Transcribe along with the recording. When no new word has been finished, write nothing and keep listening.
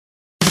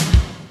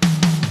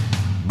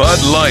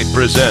Bud Light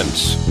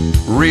presents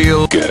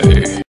Real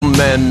Gay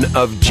Men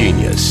of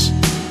Genius.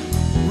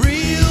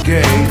 Real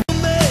gay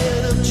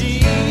men of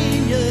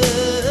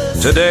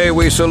genius. Today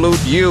we salute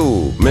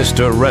you,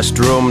 Mr.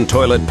 Restroom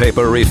Toilet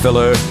Paper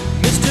Refiller.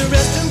 Mr.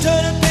 Restroom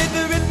Toilet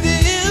Paper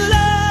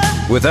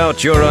Refiller.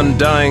 Without your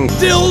undying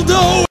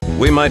dildo,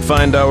 we might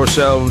find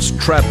ourselves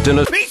trapped in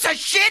a Piece of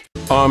shit.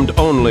 armed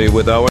only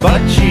with our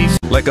Butt cheeks.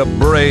 like a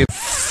brave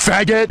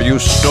faggot. You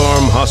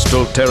storm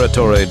hostile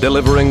territory,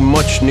 delivering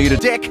much needed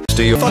Dick.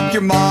 to you. Fuck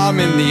your mom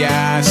in the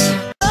ass.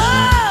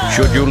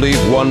 Should you leave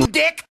one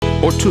Dick.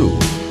 or two,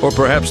 or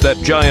perhaps that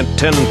giant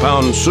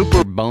 10-pound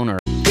super boner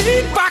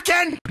Keep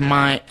fucking.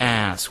 my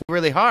ass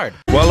really hard.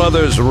 while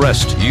others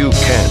rest, you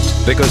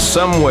can't, because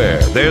somewhere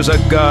there's a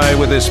guy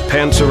with his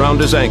pants around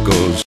his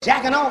ankles.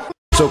 Jacking off.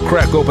 So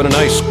crack open an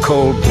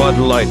ice-cold Bud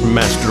Light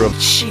master of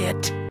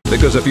Shit.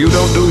 because if you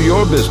don't do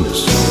your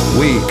business,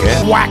 we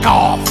can't. Whack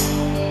off.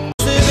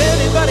 If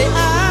anybody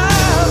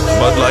out there.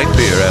 Bud Light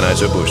Beer,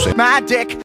 Anheuser-Busch. My dick.